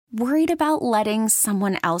Worried about letting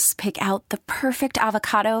someone else pick out the perfect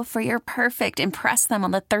avocado for your perfect impress them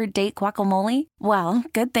on the third date guacamole? Well,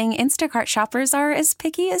 good thing Instacart shoppers are as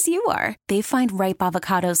picky as you are. They find ripe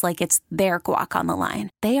avocados like it's their guac on the line.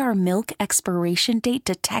 They are milk expiration date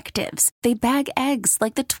detectives. They bag eggs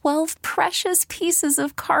like the 12 precious pieces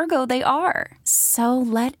of cargo they are. So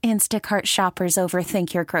let Instacart shoppers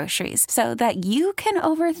overthink your groceries so that you can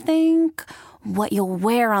overthink what you'll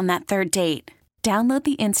wear on that third date. Download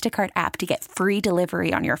the Instacart app to get free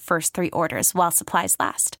delivery on your first 3 orders while supplies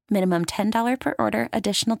last. Minimum $10 per order.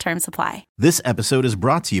 Additional terms apply. This episode is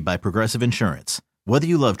brought to you by Progressive Insurance. Whether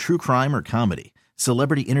you love true crime or comedy,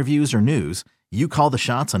 celebrity interviews or news, you call the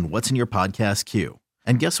shots on what's in your podcast queue.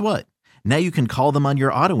 And guess what? Now you can call them on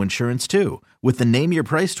your auto insurance too with the Name Your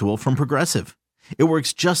Price tool from Progressive. It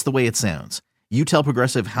works just the way it sounds. You tell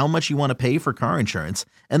Progressive how much you want to pay for car insurance,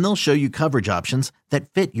 and they'll show you coverage options that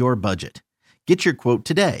fit your budget. Get your quote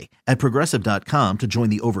today at Progressive.com to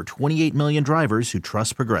join the over 28 million drivers who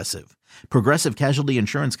trust Progressive. Progressive Casualty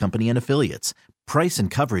Insurance Company and Affiliates. Price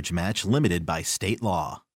and coverage match limited by state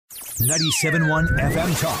law. 97.1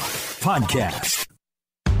 FM Talk Podcast.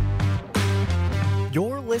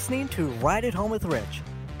 You're listening to Ride at Home with Rich,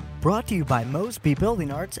 brought to you by Mosby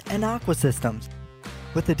Building Arts and Aqua Systems,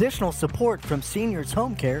 with additional support from Seniors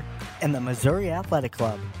Home Care and the Missouri Athletic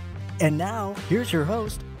Club. And now, here's your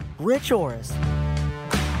host, Rich Orris.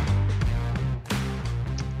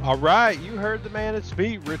 All right, you heard the man. It's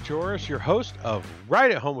me, Rich Orris, your host of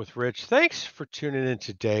Right at Home with Rich. Thanks for tuning in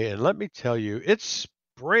today. And let me tell you, it's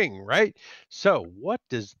spring, right? So what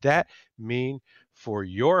does that mean for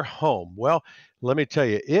your home? Well, let me tell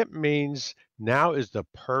you, it means now is the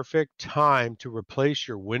perfect time to replace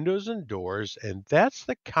your windows and doors. And that's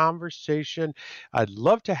the conversation I'd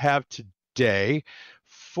love to have today.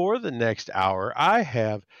 For the next hour, I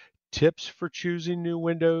have tips for choosing new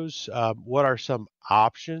windows. What are some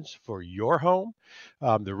options for your home?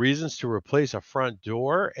 The reasons to replace a front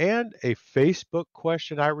door, and a Facebook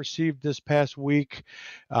question I received this past week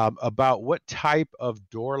about what type of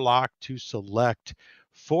door lock to select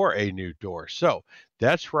for a new door. So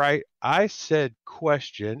that's right. I said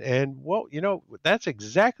question. And well, that's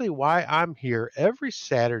exactly why I'm here every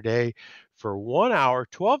Saturday for 1 hour,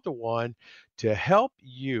 12 to 1, to help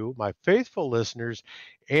you, my faithful listeners,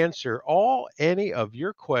 answer any of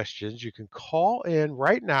your questions. You can call in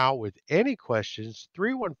right now with any questions,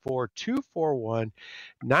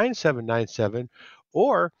 314-241-9797,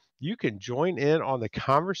 or you can join in on the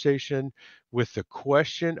conversation with the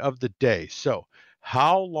question of the day. So,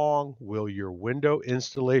 how long will your window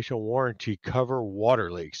installation warranty cover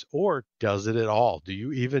water leaks, or does it at all? Do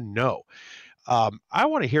you even know? I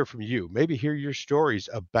want to hear from you. Maybe hear your stories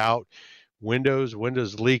about windows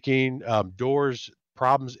leaking, doors,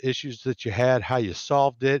 problems, issues that you had, how you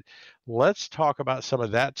solved it. Let's talk about some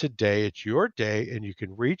of that today. It's your day, and you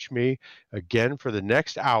can reach me again for the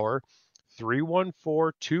next hour,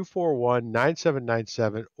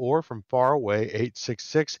 314-241-9797, or from far away,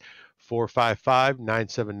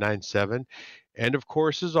 866-455-9797. And of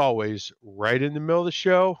course, as always, right in the middle of the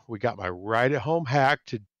show, we got my Ride at Home hack.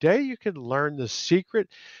 Today, you can learn the secret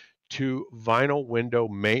to vinyl window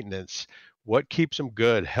maintenance. What keeps them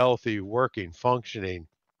good, healthy, working, functioning.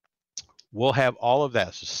 We'll have all of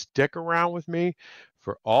that. So stick around with me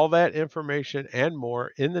for all that information and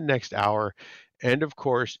more in the next hour. And of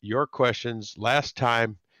course, your questions. Last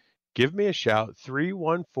time, give me a shout,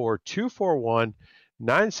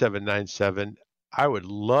 314-241-9797. I would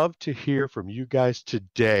love to hear from you guys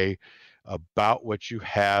today about what you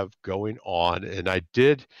have going on. And I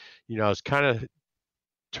did, I was kind of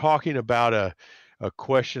talking about a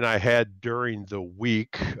question I had during the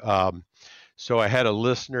week. So I had a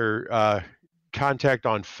listener contact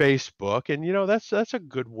on Facebook, and that's a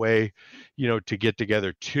good way, to get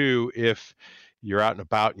together too. If you're out and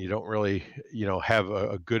about and you don't really, have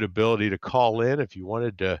a good ability to call in, if you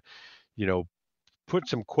wanted to, put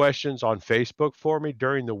some questions on Facebook for me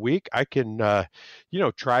during the week, I can,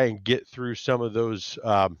 try and get through some of those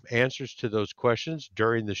answers to those questions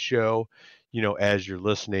during the show, as you're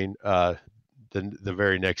listening the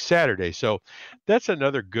very next Saturday. So that's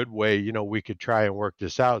another good way, we could try and work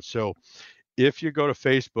this out. So if you go to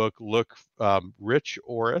Facebook, look Rich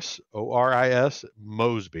Orris, O-R-I-S,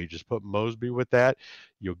 Mosby. Just put Mosby with that.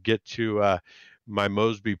 You'll get to my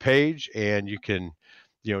Mosby page, and you can,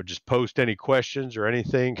 just post any questions or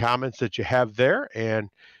anything, comments that you have there, and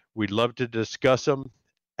we'd love to discuss them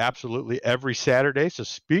absolutely every Saturday. So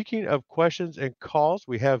speaking of questions and calls,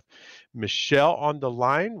 we have Michelle on the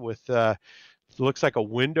line with looks like a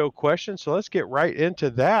window question. So let's get right into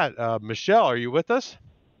that. Michelle, are you with us?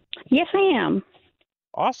 Yes, I am.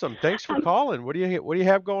 Awesome. Thanks for Um, calling. What do you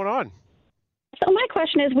have going on? so my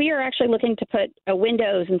question is, we are actually looking to put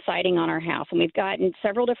windows and siding on our house, and we've gotten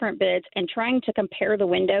several different bids, and trying to compare the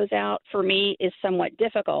windows out for me is somewhat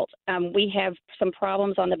difficult. We have some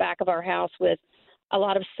problems on the back of our house with a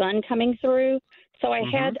lot of sun coming through. So I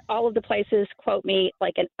Mm-hmm. had all of the places quote me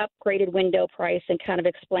like an upgraded window price and kind of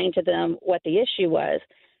explain to them what the issue was.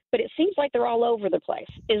 But it seems like they're all over the place.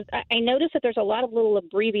 I noticed that there's a lot of little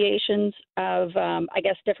abbreviations of, I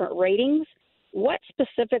guess, different ratings. What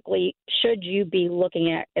specifically should you be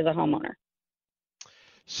looking at as a homeowner?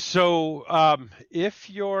 So, if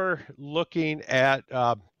you're looking at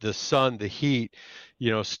the sun, the heat,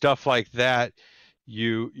 stuff like that,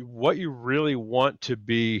 what you really want to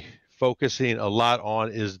be focusing a lot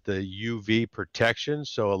on is the UV protection.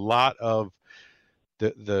 So, a lot of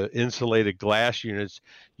the insulated glass units,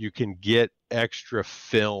 you can get extra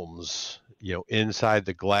films, inside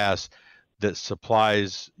the glass that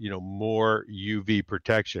supplies, more UV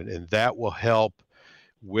protection, and that will help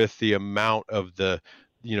with the amount of the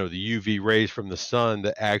UV rays from the sun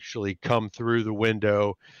that actually come through the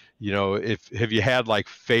window. If have you had like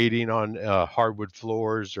fading on hardwood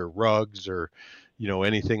floors or rugs or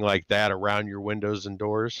anything like that around your windows and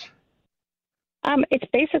doors? It's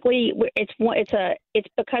basically it's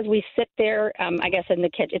because we sit there. I guess in the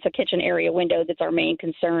kitchen, it's a kitchen area window that's our main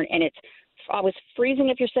concern, and it's always freezing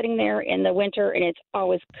if you're sitting there in the winter, and it's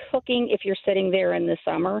always cooking if you're sitting there in the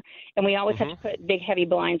summer. And we always have to put big heavy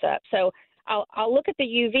blinds up. So I'll look at the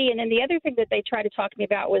UV, and then the other thing that they tried to talk to me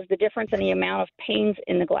about was the difference in the amount of panes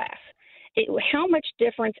in the glass. How much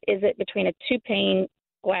difference is it between a 2-pane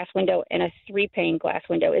glass window and a 3-pane glass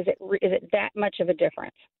window? Is it that much of a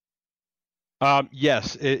difference?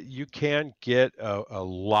 Yes, you can get a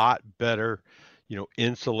lot better,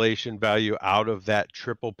 insulation value out of that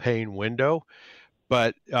triple pane window,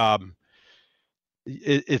 but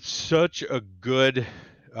it's such a good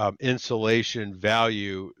insulation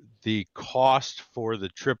value. The cost for the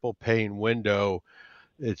triple pane window,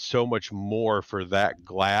 it's so much more for that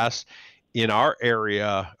glass. In our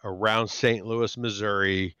area around St. Louis,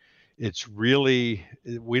 Missouri,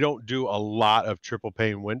 we don't do a lot of triple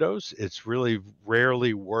pane windows. It's really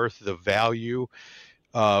rarely worth the value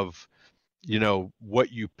of,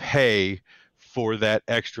 what you pay for that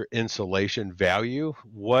extra insulation value.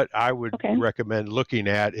 What I would Okay. recommend looking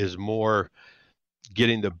at is more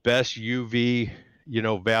getting the best UV,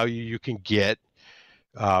 value you can get.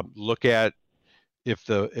 Look at if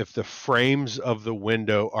the frames of the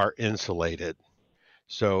window are insulated.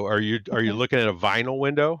 So are you looking at a vinyl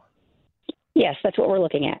window? Yes, that's what we're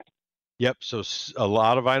looking at. Yep. So a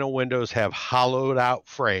lot of vinyl windows have hollowed out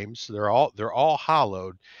frames. They're all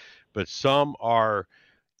hollowed, but some are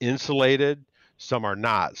insulated, some are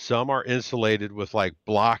not. Some are insulated with like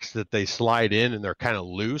blocks that they slide in and they're kind of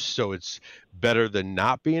loose, so it's better than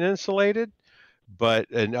not being insulated.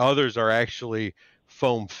 And others are actually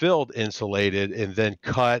foam filled insulated and then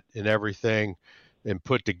cut and everything and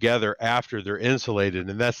put together after they're insulated.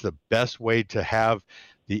 And that's the best way to have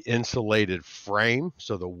the insulated frame.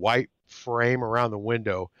 So the white frame around the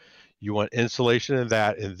window, you want insulation in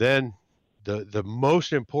that. And then the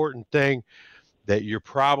most important thing that you're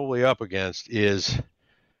probably up against is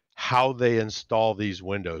how they install these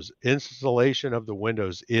windows. Installation of the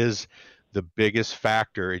windows is the biggest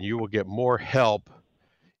factor, and you will get more help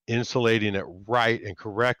insulating it right and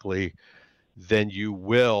correctly than you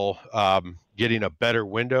will getting a better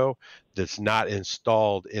window that's not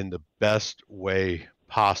installed in the best way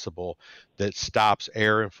possible, that stops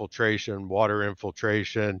air infiltration, water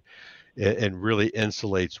infiltration, and really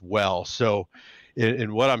insulates well. So,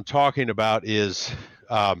 and what I'm talking about is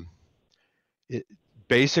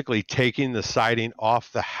basically taking the siding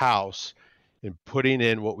off the house and putting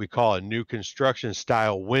in what we call a new construction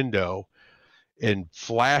style window and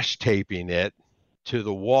flash taping it to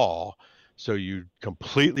the wall. So you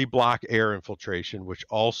completely block air infiltration, which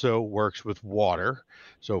also works with water.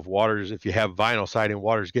 So if you have vinyl siding,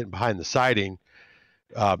 water's getting behind the siding,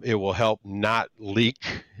 it will help not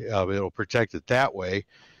leak. It'll protect it that way.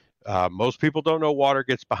 Most people don't know water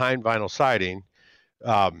gets behind vinyl siding.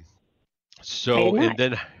 And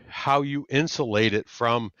then how you insulate it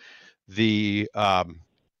from the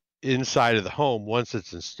inside of the home once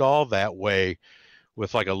it's installed that way,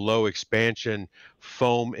 with like a low expansion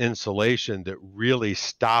foam insulation that really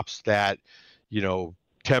stops that,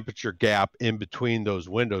 temperature gap in between those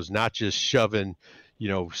windows, not just shoving,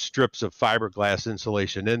 strips of fiberglass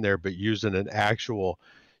insulation in there, but using an actual,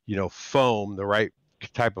 foam, the right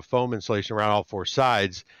type of foam insulation around all four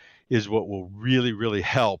sides, is what will really, really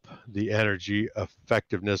help the energy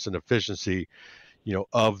effectiveness and efficiency,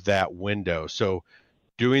 of that window. So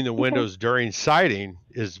Doing the windows during siding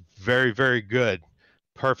is very, very good.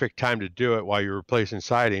 Perfect time to do it while you're replacing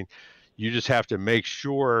siding. You just have to make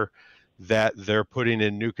sure that they're putting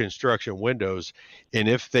in new construction windows. And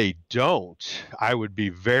if they don't, I would be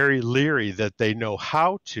very leery that they know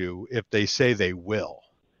how to if they say they will.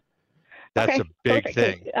 That's a big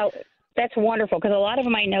thing. That's wonderful, because a lot of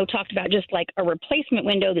them I know talked about just like a replacement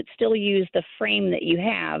window that still used the frame that you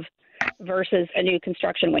have versus a new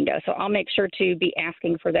construction window. So I'll make sure to be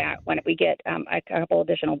asking for that when we get a couple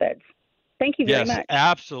additional bids. Thank you very much. Yes,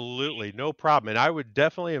 absolutely. No problem. And I would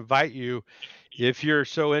definitely invite you, if you're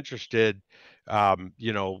so interested,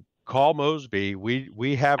 call Mosby.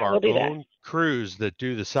 We have our own crews that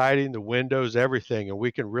do the siding, the windows, everything, and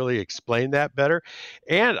we can really explain that better.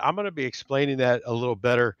 And I'm going to be explaining that a little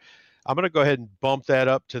better. I'm going to go ahead and bump that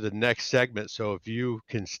up to the next segment. So if you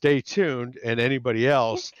can stay tuned, and anybody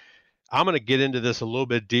else, I'm going to get into this a little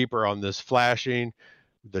bit deeper on this flashing,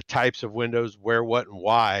 the types of windows, where, what, and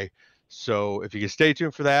why. So if you can stay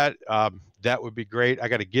tuned for that, that would be great. I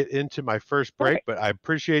got to get into my first break, but I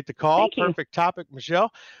appreciate the call. Perfect topic,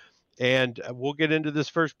 Michelle. And we'll get into this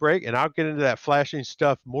first break, and I'll get into that flashing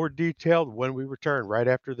stuff more detailed when we return right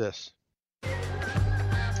after this.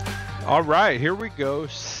 All right, here we go.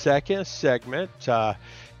 Second segment.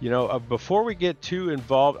 Before we get too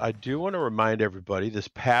involved, I do want to remind everybody, this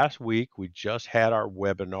past week, we just had our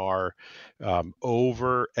webinar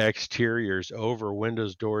over exteriors, over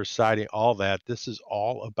windows, doors, siding, all that. This is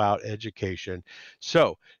all about education.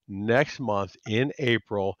 So next month in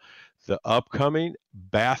April, the upcoming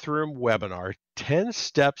bathroom webinar, 10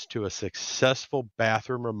 steps to a successful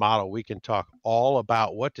bathroom remodel. We can talk all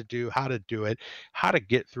about what to do, how to do it, how to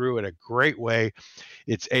get through it a great way.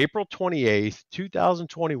 It's April 28th,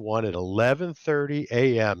 2021 at 11:30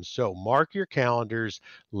 a.m. So mark your calendars,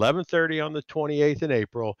 11:30 on the 28th in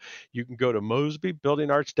April. You can go to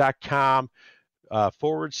mosbybuildingarts.com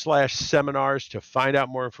 /seminars to find out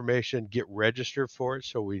more information, get registered for it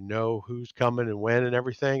so we know who's coming and when and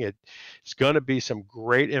everything. It's going to be some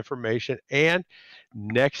great information. And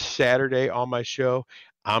next Saturday on my show,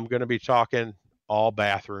 I'm going to be talking all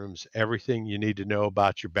bathrooms, everything you need to know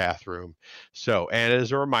about your bathroom. So, and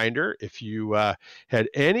as a reminder, if you had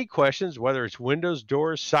any questions, whether it's windows,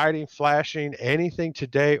 doors, siding, flashing, anything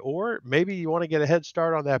today, or maybe you want to get a head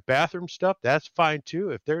start on that bathroom stuff, that's fine too.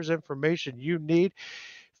 If there's information you need,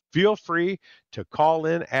 feel free to call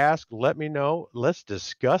in, ask, let me know. Let's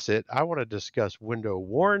discuss it. I want to discuss window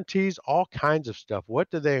warranties, all kinds of stuff.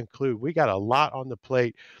 What do they include? We got a lot on the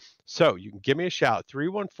plate. So you can give me a shout,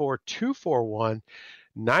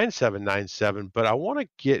 314-241-9797. But I want to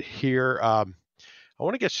get here. I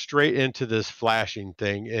want to get straight into this flashing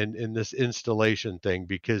thing and this installation thing,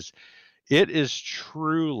 because it is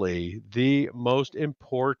truly the most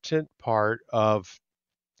important part of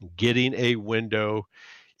getting a window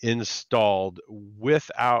installed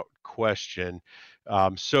without question.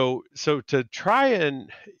 So to try and,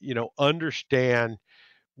 understand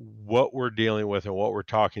what we're dealing with and what we're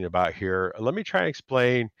talking about here, let me try and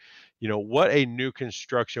explain, what a new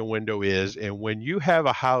construction window is. And when you have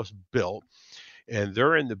a house built and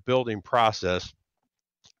they're in the building process,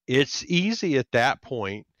 it's easy at that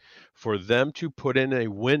point for them to put in a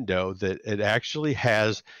window that it actually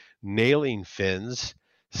has nailing fins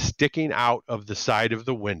sticking out of the side of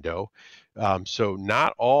the window. So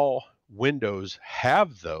not all windows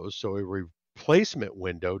have those. So a replacement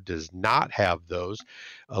window does not have those.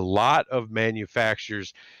 A lot of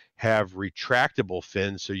manufacturers have retractable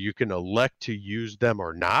fins, so you can elect to use them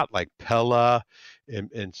or not, like Pella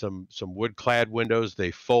and some wood clad windows.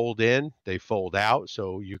 They fold in, they fold out,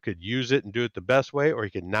 so you could use it and do it the best way, or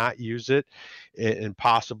you could not use it and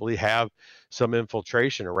possibly have some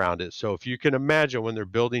infiltration around it. So if you can imagine, when they're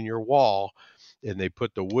building your wall and they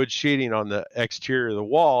put the wood sheeting on the exterior of the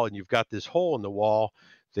wall and you've got this hole in the wall,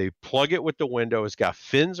 they plug it with the window. It's got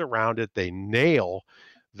fins around it. They nail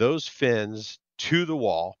those fins to the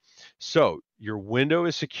wall. So your window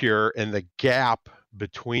is secure, and the gap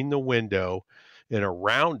between the window and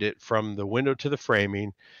around it from the window to the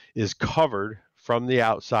framing is covered from the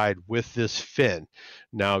outside with this fin.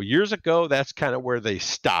 Now, years ago, that's kind of where they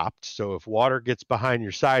stopped. So if water gets behind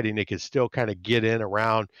your siding, it can still kind of get in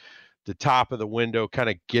around the top of the window, kind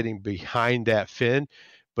of getting behind that fin,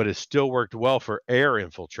 but it still worked well for air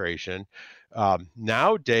infiltration.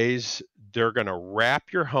 Nowadays, they're going to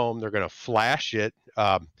wrap your home. They're going to flash it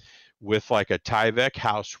with like a Tyvek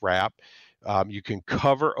house wrap. You can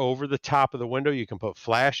cover over the top of the window. You can put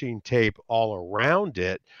flashing tape all around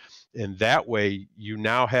it. And that way you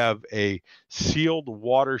now have a sealed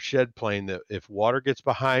watershed plane that if water gets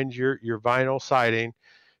behind your vinyl siding,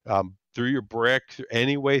 through your brick,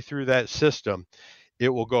 any way through that system, it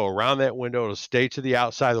will go around that window. It'll stay to the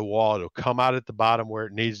outside of the wall. It'll come out at the bottom where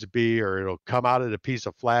it needs to be, or it'll come out at a piece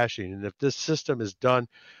of flashing. And if this system is done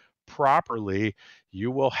properly, you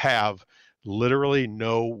will have literally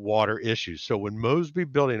no water issues. So when Mosby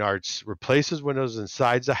Building Arts replaces windows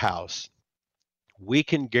inside the house, we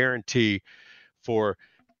can guarantee for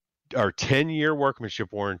our 10-year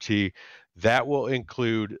workmanship warranty that will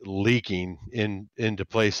include leaking into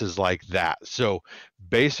places like that. So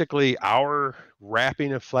basically our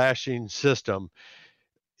wrapping and flashing system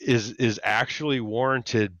is actually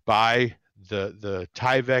warranted by the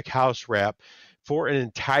Tyvek house wrap for an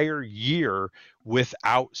entire year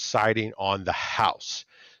without siding on the house.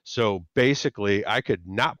 So basically, I could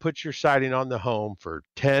not put your siding on the home for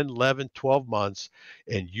 10, 11, 12 months,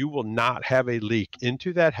 and you will not have a leak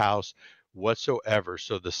into that house whatsoever.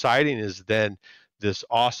 So the siding is then this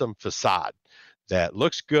awesome facade that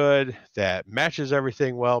looks good, that matches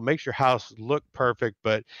everything well, makes your house look perfect.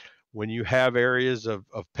 But when you have areas of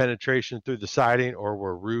penetration through the siding, or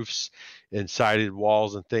where roofs and sided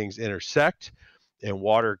walls and things intersect, and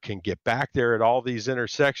water can get back there at all these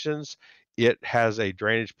intersections, it has a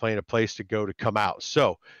drainage plane, a place to go to come out.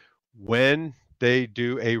 So when they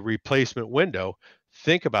do a replacement window,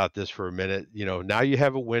 think about this for a minute. Now you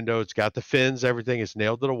have a window, it's got the fins, everything is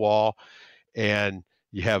nailed to the wall, and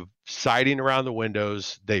you have siding around the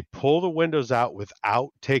windows. They pull the windows out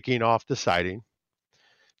without taking off the siding.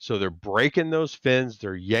 So they're breaking those fins,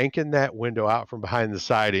 they're yanking that window out from behind the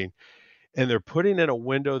siding, and they're putting in a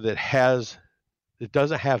window that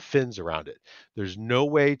doesn't have fins around it. There's no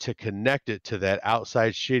way to connect it to that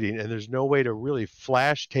outside sheeting, and there's no way to really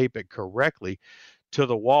flash tape it correctly to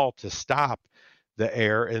the wall to stop the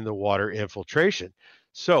air and the water infiltration.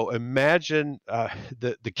 So imagine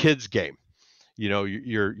the kids game.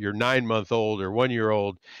 Your 9-month-old or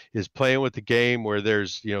 1-year-old is playing with the game where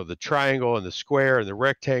there's the triangle and the square and the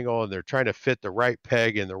rectangle, and they're trying to fit the right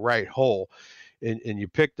peg in the right hole, and you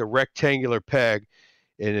pick the rectangular peg.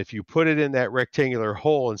 And if you put it in that rectangular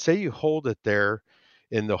hole, and say you hold it there,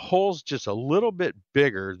 and the hole's just a little bit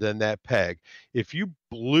bigger than that peg, if you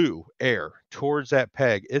blew air towards that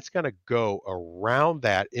peg, it's going to go around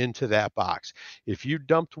that into that box. If you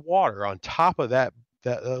dumped water on top of that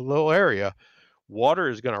little area, water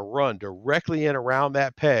is going to run directly in around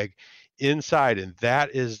that peg inside. And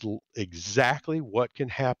that is exactly what can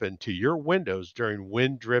happen to your windows during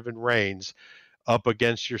wind-driven rains up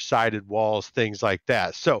against your sided walls, things like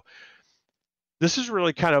that. So this is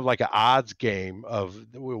really kind of like an odds game of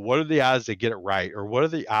what are the odds they get it right, or what are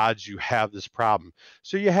the odds you have this problem.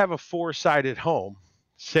 So you have a 4-sided home,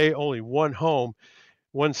 say only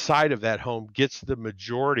one side of that home gets the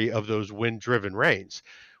majority of those wind-driven rains.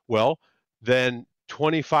 Well, then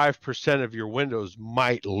 25% of your windows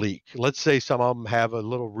might leak. Let's say some of them have a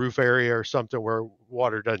little roof area or something where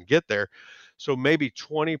water doesn't get there. So maybe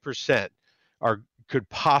 20% could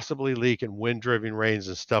possibly leak in wind-driven rains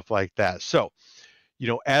and stuff like that. So,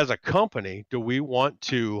 as a company, do we want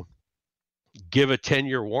to give a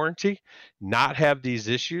 10-year warranty, not have these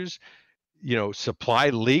issues, supply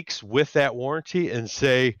leaks with that warranty and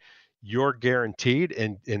say you're guaranteed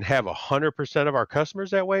and have 100% of our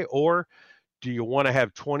customers that way? Or do you want to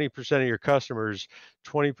have 20% of your customers,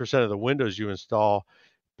 20% of the windows you install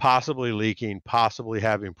possibly leaking, possibly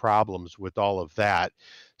having problems with all of that?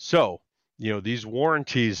 So, these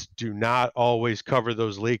warranties do not always cover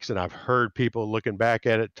those leaks. And I've heard people looking back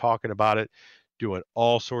at it, talking about it, doing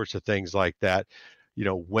all sorts of things like that,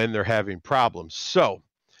 when they're having problems. So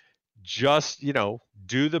just,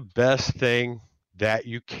 do the best thing that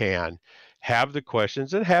you can, have the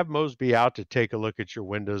questions, and have Mosby out to take a look at your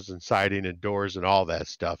windows and siding and doors and all that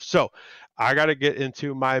stuff. So I got to get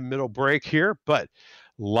into my middle break here, but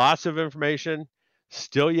lots of information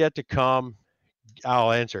still yet to come.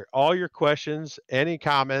 I'll answer all your questions, any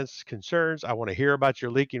comments, concerns. I want to hear about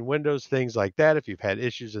your leaking windows, things like that. If you've had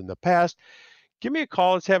issues in the past, give me a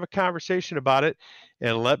call. Let's have a conversation about it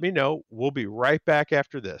and let me know. We'll be right back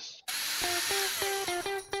after this.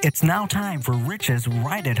 It's now time for Rich's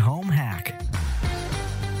Right at Home hack.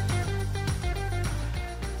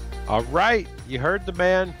 All right, you heard the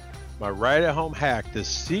man. My right at home hack, the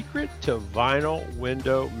secret to vinyl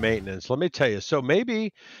window maintenance. Let me tell you, so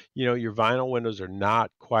maybe, your vinyl windows are not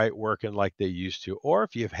quite working like they used to, or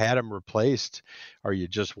if you've had them replaced, are you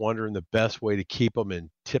just wondering the best way to keep them in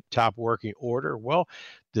tip-top working order? Well,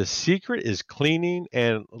 the secret is cleaning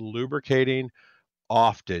and lubricating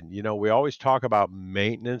often. We always talk about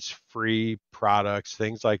maintenance-free products,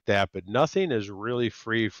 things like that, but nothing is really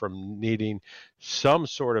free from needing some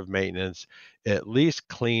sort of maintenance, at least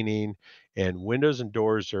cleaning And windows and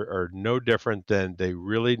doors are no different than they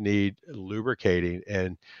really need lubricating.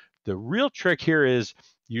 And the real trick here is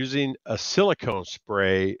using a silicone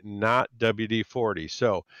spray, not WD-40.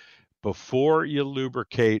 So before you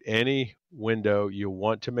lubricate any window, you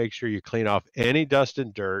want to make sure you clean off any dust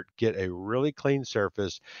and dirt, get a really clean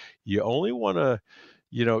surface. You only want to,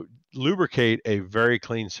 lubricate a very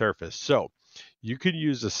clean surface. So you can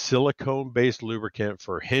use a silicone-based lubricant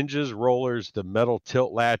for hinges, rollers, the metal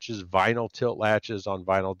tilt latches, vinyl tilt latches on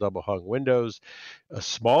vinyl double hung windows. A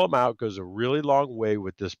small amount goes a really long way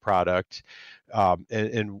with this product.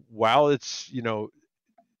 And while it's,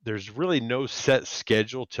 there's really no set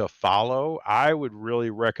schedule to follow, I would really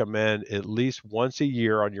recommend at least once a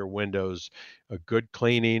year on your windows, a good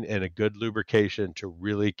cleaning and a good lubrication to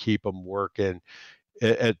really keep them working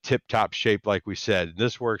at tip-top shape, like we said. And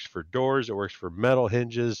this works for doors, it works for metal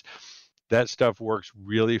hinges. That stuff works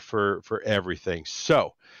really for everything.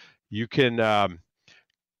 So you can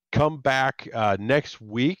come back next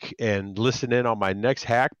week and listen in on my next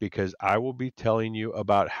hack, because I will be telling you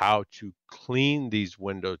about how to clean these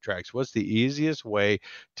window tracks. What's the easiest way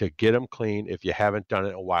to get them clean if you haven't done it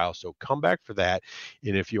in a while? So come back for that.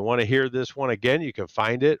 And if you want to hear this one again, you can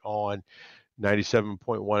find it on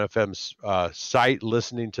 97.1 FM's site,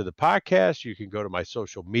 listening to the podcast. You can go to my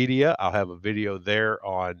social media. I'll have a video there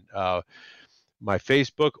on my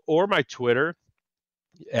Facebook or my Twitter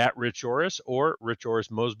at Rich Orris, or Rich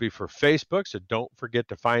Orris Mosby for Facebook. So don't forget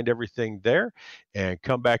to find everything there and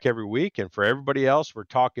come back every week. And for everybody else, we're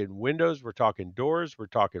talking windows, we're talking doors, we're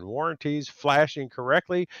talking warranties, flashing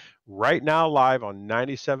correctly right now live on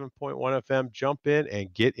 97.1 FM. Jump in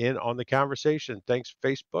and get in on the conversation. Thanks,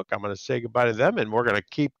 Facebook. I'm going to say goodbye to them, and we're going to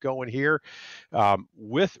keep going here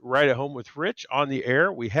with Right at Home with Rich on the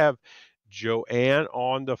air. We have Joanne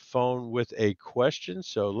on the phone with a question.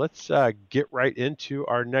 So let's get right into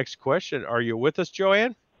our next question. Are you with us,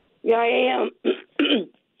 Joanne? Yeah, I am.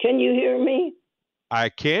 Can you hear me? I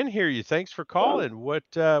can hear you. Thanks for calling. What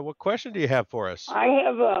question do you have for us? I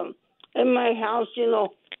have in my house, you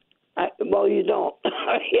don't. I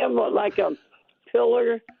have like a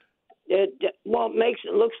pillar that makes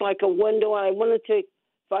it looks like a window. And I want to see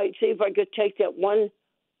if I could take that one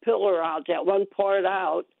pillar out, that one part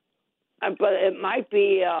out. But it might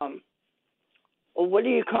be, what do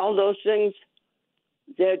you call those things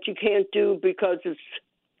that you can't do because it's...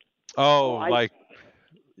 like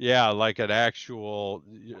an actual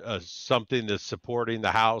something that's supporting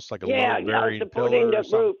the house, like a load bearing supporting pillar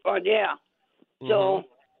the roof. So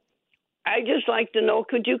I just like to know,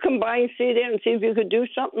 could you come by and see that and see if you could do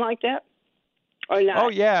something like that? Or not? Oh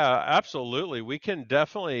yeah, absolutely. We can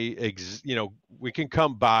definitely, we can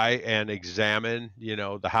come by and examine,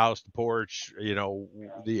 the house, the porch,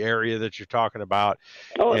 the area that you're talking about.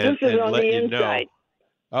 Oh, this is on the inside.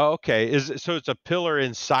 Oh, okay. So it's a pillar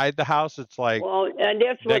inside the house? It's like, well, and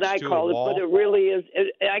that's what I call it, but it really is.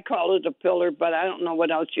 I call it a pillar, but I don't know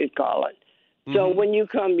what else you'd call it. So when you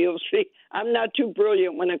come, you'll see. I'm not too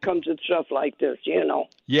brilliant when it comes to stuff like this,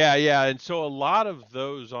 Yeah. And so a lot of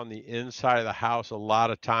those on the inside of the house, a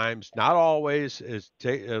lot of times, not always,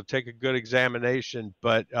 it'll take a good examination.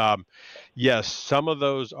 But yes, some of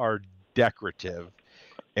those are decorative.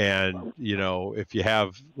 And, if you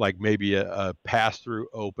have like maybe a pass-through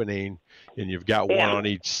opening and you've got one on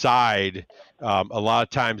each side, a lot of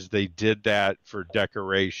times they did that for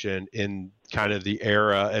decoration in kind of the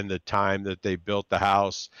era and the time that they built the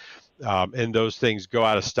house. And those things go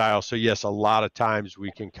out of style. So yes, a lot of times we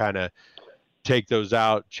can kind of take those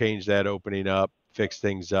out, change that opening up, fix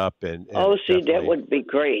things up. And that would be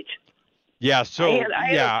great. Yeah. So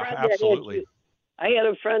absolutely. I had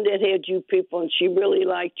a friend that had you people, and she really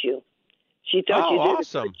liked you. She thought you did a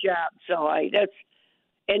good job. So and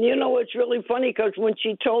it's really funny because when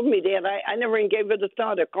she told me that, I never even gave her the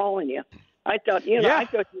thought of calling you. I thought, I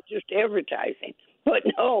thought you were just advertising, but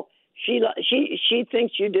no, she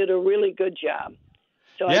thinks you did a really good job.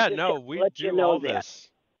 So we do all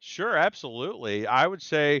this. Sure, absolutely. I would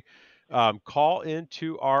say call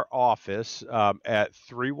into our office at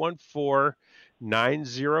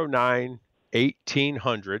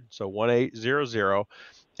 314-909-1800, so 1800,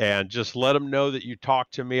 and just let them know that you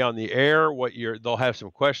talked to me on the air. They'll have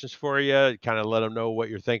some questions for you, kind of let them know what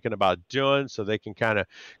you're thinking about doing, so they can kind of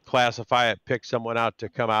classify it, pick someone out to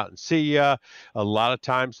come out and see you. A lot of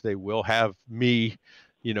times they will have me,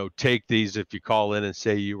 take these. If you call in and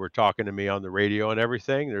say you were talking to me on the radio and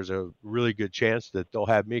everything, there's a really good chance that they'll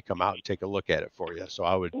have me come out and take a look at it for you. So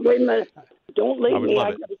I would... Wait a minute. Don't leave me.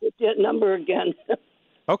 I got to get that number again.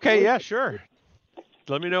 Okay, yeah, sure.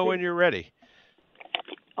 Let me know when you're ready.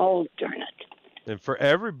 Oh, darn it. And for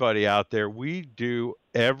everybody out there, we do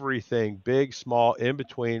everything, big, small, in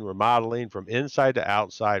between, remodeling from inside to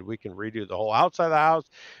outside. We can redo the whole outside of the house.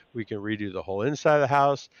 We can redo the whole inside of the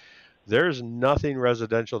house. There's nothing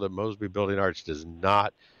residential that Mosby Building Arts does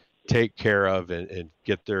not take care of and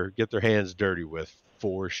get their hands dirty with,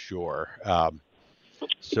 for sure.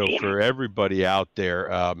 So for everybody out there,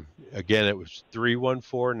 again, it was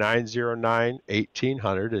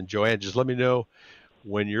 314-909-1800. And Joanne, just let me know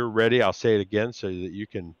when you're ready. I'll say it again so that you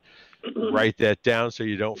can write that down so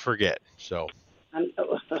you don't forget. So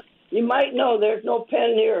you might know there's no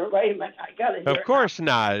pen here. Wait a minute, I got it. Of course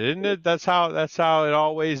not, isn't it? That's how it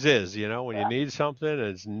always is. You know, when you need something,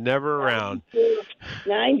 it's never around.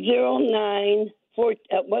 909. What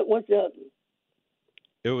was the?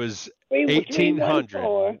 It was 1800.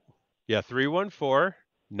 314. Yeah,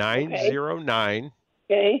 314-909.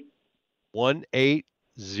 Okay.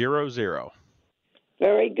 1800.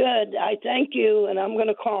 Very good. I thank you, and I'm going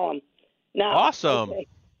to call him now. Awesome. Okay.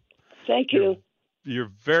 Thank you.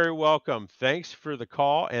 You're very welcome. Thanks for the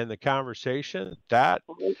call and the conversation. That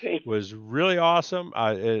was really awesome.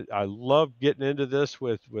 I love getting into this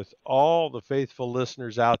with all the faithful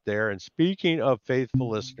listeners out there. And speaking of faithful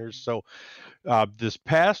listeners, so this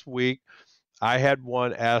past week, I had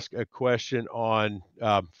one ask a question on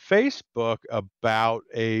Facebook about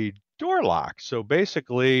a door lock. So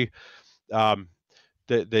basically,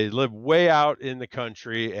 they live way out in the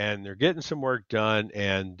country and they're getting some work done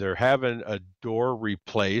and they're having a door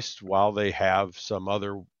replaced while they have some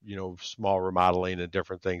other, small remodeling and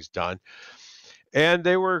different things done. And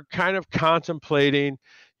they were kind of contemplating,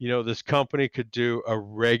 this company could do a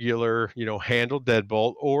regular, handle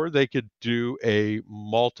deadbolt, or they could do a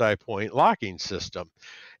multi-point locking system.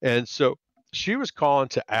 And so she was calling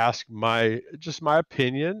to ask my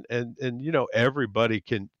opinion, and everybody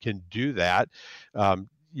can do that.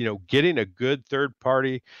 Getting a good third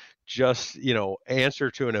party,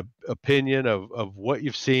 answer to an opinion of what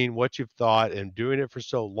you've seen, what you've thought, and doing it for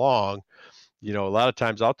so long. A lot of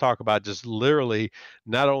times I'll talk about just literally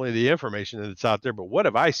not only the information that's out there, but what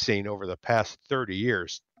have I seen over the past 30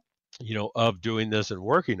 years, of doing this and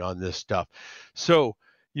working on this stuff. So,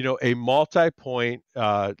 a multi-point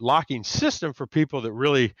locking system for people that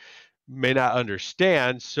really may not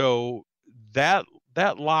understand. So that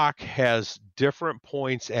lock has different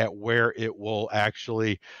points at where it will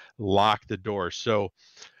actually lock the door. So,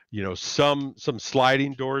 some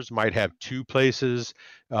sliding doors might have two places.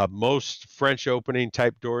 Most French opening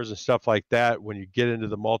type doors and stuff like that, when you get into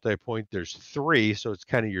the multi-point, there's three. So it's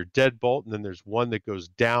kind of your deadbolt, and then there's one that goes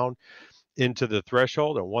down into the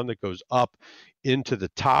threshold and one that goes up into the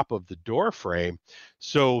top of the door frame.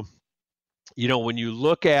 So, when you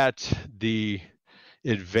look at the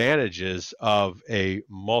advantages of a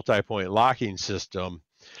multi-point locking system,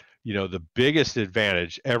 the biggest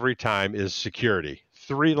advantage every time is security.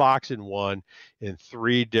 3 locks in one in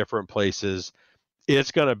 3 different places.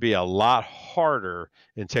 It's going to be a lot harder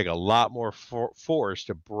and take a lot more force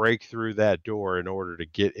to break through that door in order to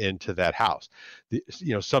get into that house.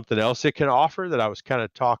 Something else it can offer that I was kind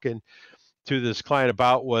of talking to this client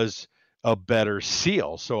about was a better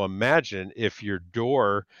seal. So imagine if your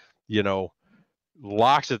door,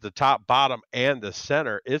 locks at the top, bottom, and the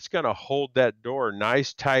center, it's going to hold that door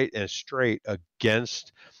nice, tight, and straight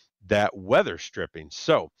against that weather stripping.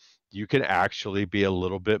 So you can actually be a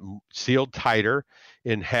little bit sealed tighter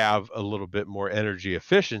and have a little bit more energy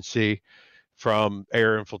efficiency from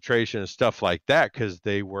air infiltration and stuff like that, because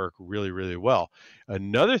they work really, really well.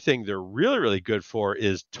 Another thing they're really, really good for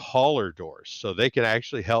is taller doors. So they can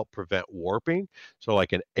actually help prevent warping. So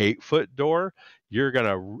like an 8-foot door,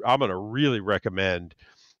 I'm going to really recommend,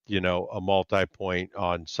 a multi-point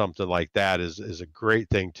on something like that is a great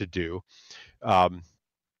thing to do. But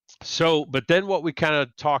then what we kind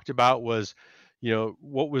of talked about was,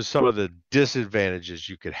 what was some of the disadvantages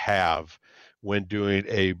you could have when doing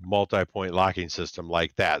a multi-point locking system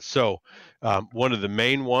like that. So one of the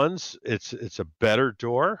main ones, it's a better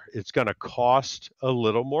door. It's going to cost a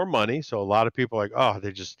little more money. So a lot of people are like, oh,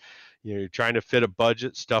 they just, you're trying to fit a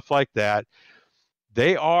budget, stuff like that.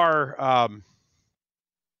 They are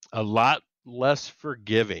a lot less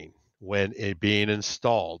forgiving when it being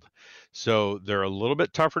installed. So they're a little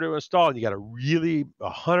bit tougher to install, and you got to really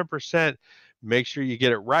 100% make sure you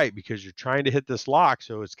get it right, because you're trying to hit this lock.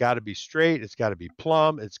 So it's got to be straight. It's got to be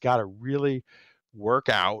plumb. It's got to really work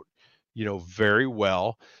out, very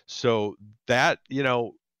well. So that,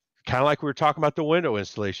 kind of like we were talking about the window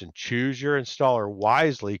installation, choose your installer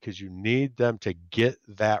wisely, because you need them to get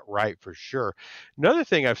that right for sure. Another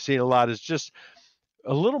thing I've seen a lot is just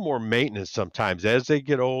a little more maintenance sometimes. As they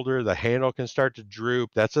get older, the handle can start to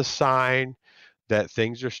droop. That's a sign that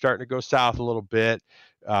things are starting to go south a little bit.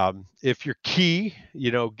 If your key,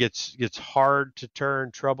 gets hard to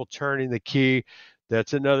turn, trouble turning the key,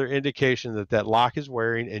 that's another indication that that lock is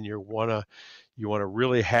wearing, and you want to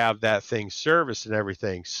really have that thing serviced and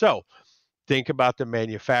everything. So think about the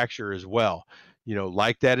manufacturer as well.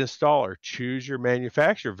 Like that installer, choose your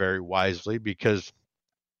manufacturer very wisely, because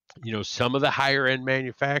some of the higher end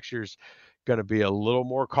manufacturers going to be a little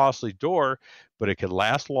more costly door, but it can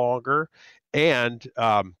last longer. And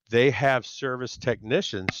they have service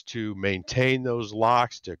technicians to maintain those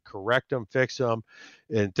locks, to correct them, fix them,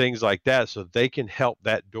 and things like that. So they can help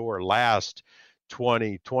that door last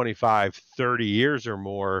 20, 25, 30 years or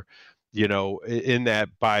more, in that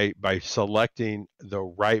by selecting the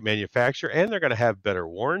right manufacturer. And they're going to have better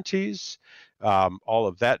warranties, all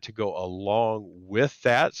of that to go along with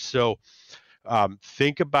that. So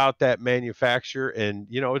think about that manufacturer, and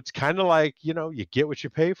it's kind of like, you get what you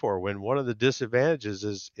pay for. When one of the disadvantages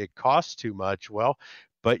is it costs too much, well,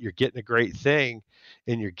 but you're getting a great thing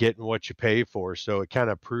and you're getting what you pay for. So it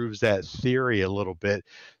kind of proves that theory a little bit.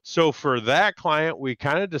 So for that client, we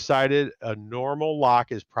kind of decided a normal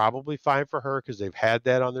lock is probably fine for her, because they've had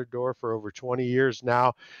that on their door for over 20 years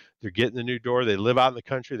now. They're getting the new door. They live out in the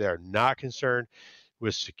country. They are not concerned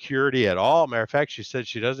with security at all. Matter of fact, she said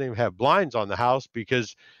she doesn't even have blinds on the house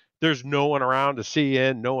because there's no one around to see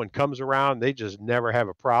in. No one comes around. They just never have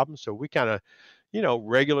a problem. So we kind of,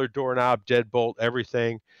 regular doorknob, deadbolt,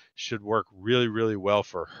 everything should work really, really well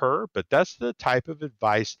for her. But that's the type of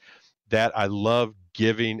advice that I love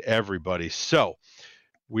giving everybody. So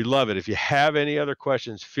we love it. If you have any other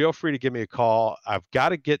questions, feel free to give me a call. I've got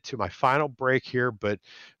to get to my final break here, but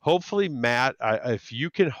hopefully, Matt, if you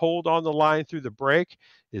can hold on the line through the break,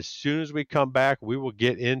 as soon as we come back, we will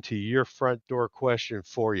get into your front door question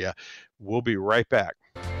for you. We'll be right back.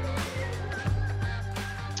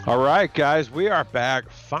 All right, guys, we are back.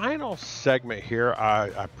 Final segment here. I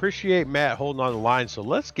appreciate Matt holding on the line. So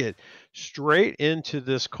let's get straight into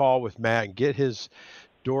this call with Matt and get his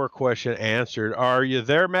door question answered. Are you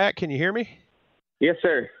there, Matt? Can you hear me? Yes,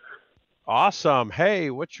 sir. Awesome. Hey,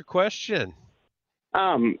 what's your question?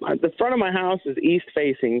 The front of my house is east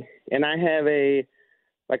facing, and I have a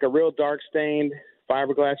real dark stained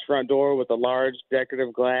fiberglass front door with a large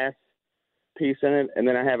decorative glass piece in it, and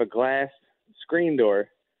then I have a glass screen door.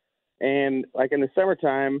 And like in the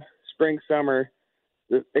summertime, spring, summer,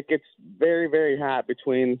 it gets very, very hot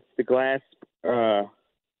between the glass, the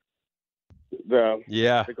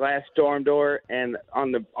glass storm door and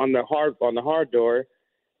on the hard door.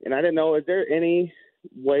 And I didn't know, is there any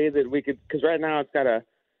way that we could, because right now it's got a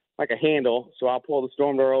handle, so I'll pull the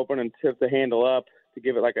storm door open and tip the handle up to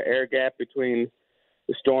give it like an air gap between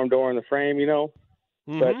the storm door and the frame,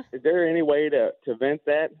 Mm-hmm. But is there any way to vent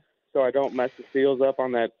that so I don't mess the seals up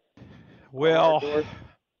on that? Well,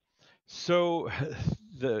 so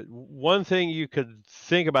the one thing you could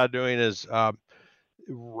think about doing is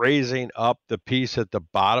raising up the piece at the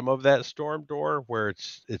bottom of that storm door where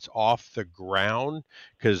it's off the ground,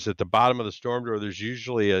 because at the bottom of the storm door there's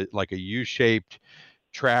usually a U-shaped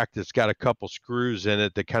track that's got a couple screws in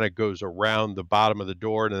it that kind of goes around the bottom of the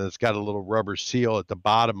door, and then it's got a little rubber seal at the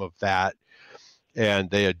bottom of that, and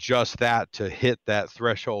they adjust that to hit that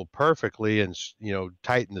threshold perfectly and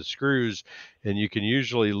tighten the screws, and you can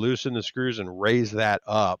usually loosen the screws and raise that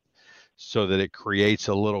up so that it creates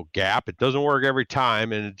a little gap. It doesn't work every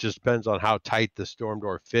time, and it just depends on how tight the storm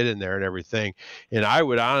door fit in there and everything. And I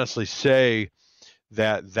would honestly say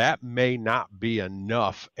that may not be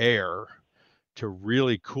enough air to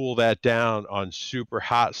really cool that down on super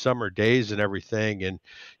hot summer days and everything. And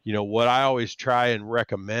what I always try and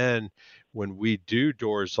recommend when we do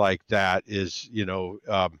doors like that is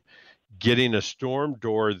getting a storm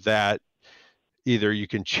door that either you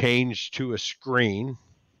can change to a screen,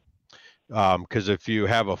 because if you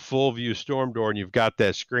have a full view storm door and you've got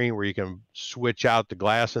that screen where you can switch out the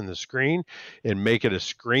glass in the screen and make it a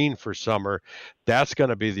screen for summer, that's going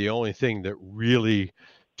to be the only thing that really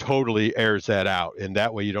totally airs that out. And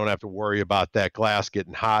that way you don't have to worry about that glass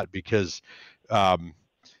getting hot, because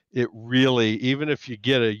it really, even if you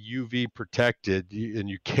get a UV protected, and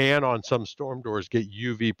you can on some storm doors get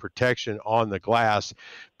UV protection on the glass,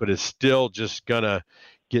 but it's still just going to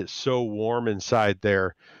get so warm inside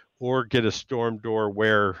there. Or get a storm door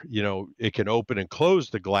where, it can open and close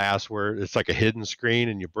the glass, where it's like a hidden screen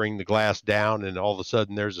and you bring the glass down and all of a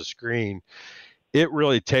sudden there's a screen. It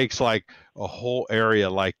really takes like a whole area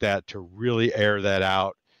like that to really air that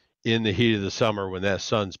out in the heat of the summer when that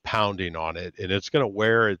sun's pounding on it, and it's going to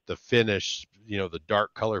wear it, the finish, the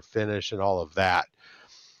dark color finish and all of that.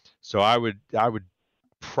 So I would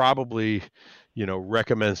probably,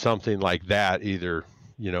 recommend something like that, either,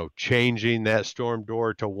 changing that storm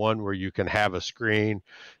door to one where you can have a screen,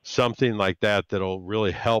 something like that, that'll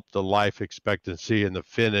really help the life expectancy and the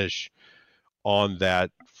finish on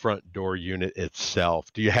that front door unit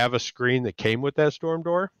itself. Do you have a screen that came with that storm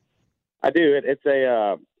door? I do.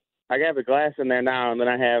 I have the glass in there now, and then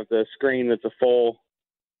I have the screen that's a full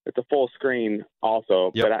screen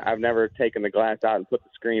also. Yep. But I've never taken the glass out and put the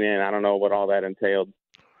screen in. I don't know what all that entailed.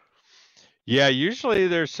 Yeah, usually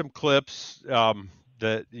there's some clips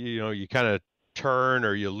that you kind of turn,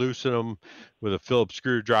 or you loosen them with a Phillips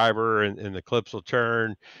screwdriver, and the clips will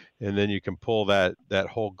turn, and then you can pull that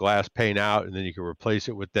whole glass pane out, and then you can replace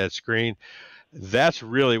it with that screen. That's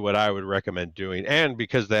really what I would recommend doing. And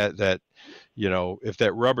because that if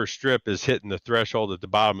that rubber strip is hitting the threshold at the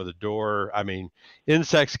bottom of the door, I mean,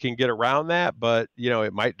 insects can get around that, but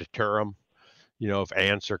it might deter them. If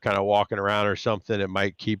ants are kind of walking around or something, it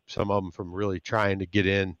might keep some of them from really trying to get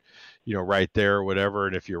in, right there or whatever.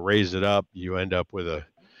 And if you raise it up, you end up with a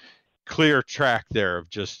clear track there of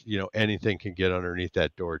just, anything can get underneath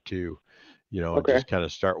that door too, and just kind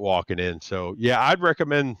of start walking in. So yeah, I'd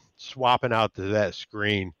recommend swapping out to that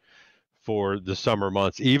screen for the summer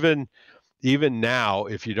months. Even now,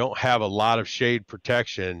 if you don't have a lot of shade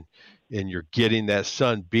protection and you're getting that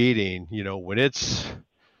sun beating,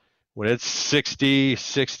 when it's 60,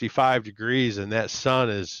 65 degrees and that sun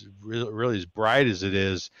is really as bright as it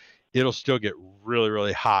is, it'll still get really,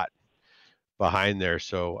 really hot behind there.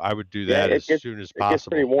 So I would do that as soon as possible. It gets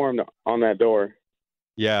pretty warm on that door.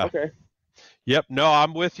 Yeah. Okay. Yep. No,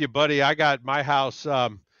 I'm with you, buddy. I got my house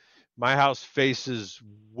faces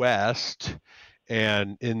west,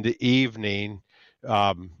 and in the evening,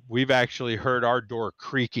 we've actually heard our door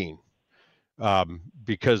creaking.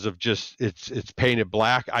 Because of just it's painted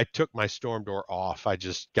black. I took my storm door off. I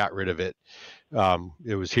just got rid of it.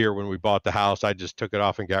 It was here when we bought the house. I just took it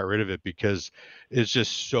off and got rid of it because it's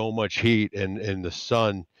just so much heat, and the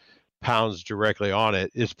sun pounds directly on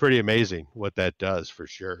it. It's pretty amazing what that does, for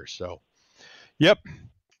sure. So, yep,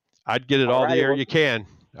 I'd get it all the air you can.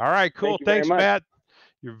 All right, cool. Thanks, Matt.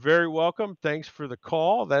 You're very welcome. Thanks for the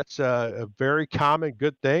call. That's a very common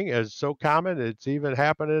good thing. It's so common, it's even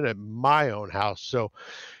happening at my own house. So,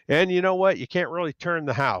 and you know what? You can't really turn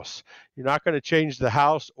the house. You're not going to change the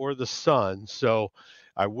house or the sun. So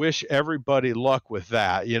I wish everybody luck with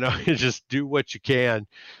that. You just do what you can,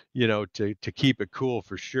 to keep it cool,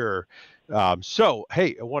 for sure. So,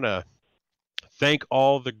 hey, I want to thank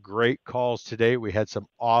all the great calls today. We had some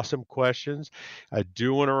awesome questions. I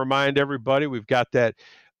do want to remind everybody, we've got that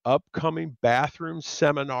upcoming bathroom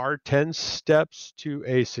seminar, 10 steps to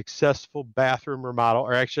a successful bathroom remodel,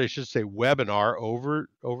 or actually I should say webinar over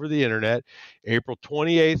the internet, April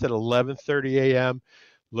 28th at 11:30 a.m.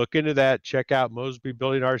 Look into that. Check out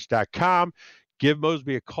MosbyBuildingArts.com. Give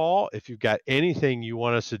Mosby a call if you've got anything you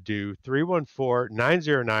want us to do.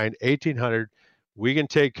 314-909-1800. We can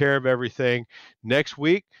take care of everything. Next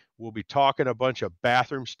week, we'll be talking a bunch of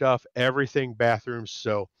bathroom stuff, everything bathrooms.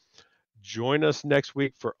 So join us next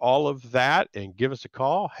week for all of that, and give us a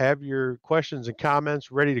call. Have your questions and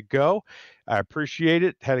comments ready to go. I appreciate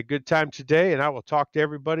it. Had a good time today, and I will talk to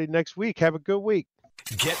everybody next week. Have a good week.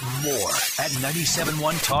 Get more at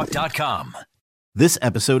 971talk.com. This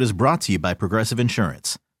episode is brought to you by Progressive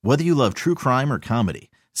Insurance. Whether you love true crime or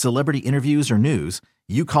comedy, celebrity interviews or news,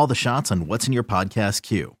 you call the shots on what's in your podcast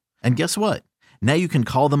queue. And guess what? Now you can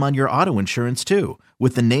call them on your auto insurance too,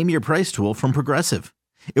 with the Name Your Price tool from Progressive.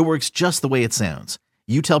 It works just the way it sounds.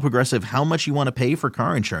 You tell Progressive how much you want to pay for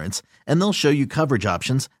car insurance, and they'll show you coverage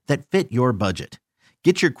options that fit your budget.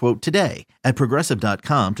 Get your quote today at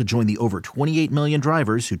Progressive.com to join the over 28 million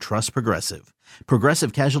drivers who trust Progressive.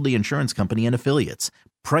 Progressive Casualty Insurance Company and Affiliates.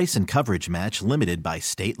 Price and coverage match limited by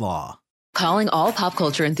state law. Calling all pop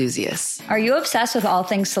culture enthusiasts. Are you obsessed with all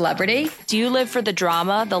things celebrity? Do you live for the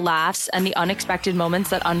drama, the laughs, and the unexpected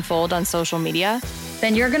moments that unfold on social media?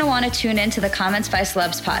 Then you're going to want to tune in to the Comments by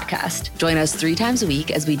Celebs podcast. Join us 3 times a week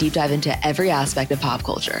as we deep dive into every aspect of pop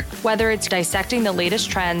culture. Whether it's dissecting the latest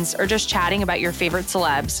trends or just chatting about your favorite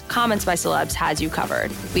celebs, Comments by Celebs has you covered.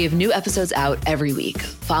 We have new episodes out every week.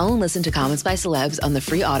 Follow and listen to Comments by Celebs on the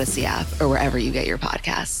free Odyssey app or wherever you get your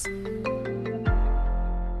podcasts.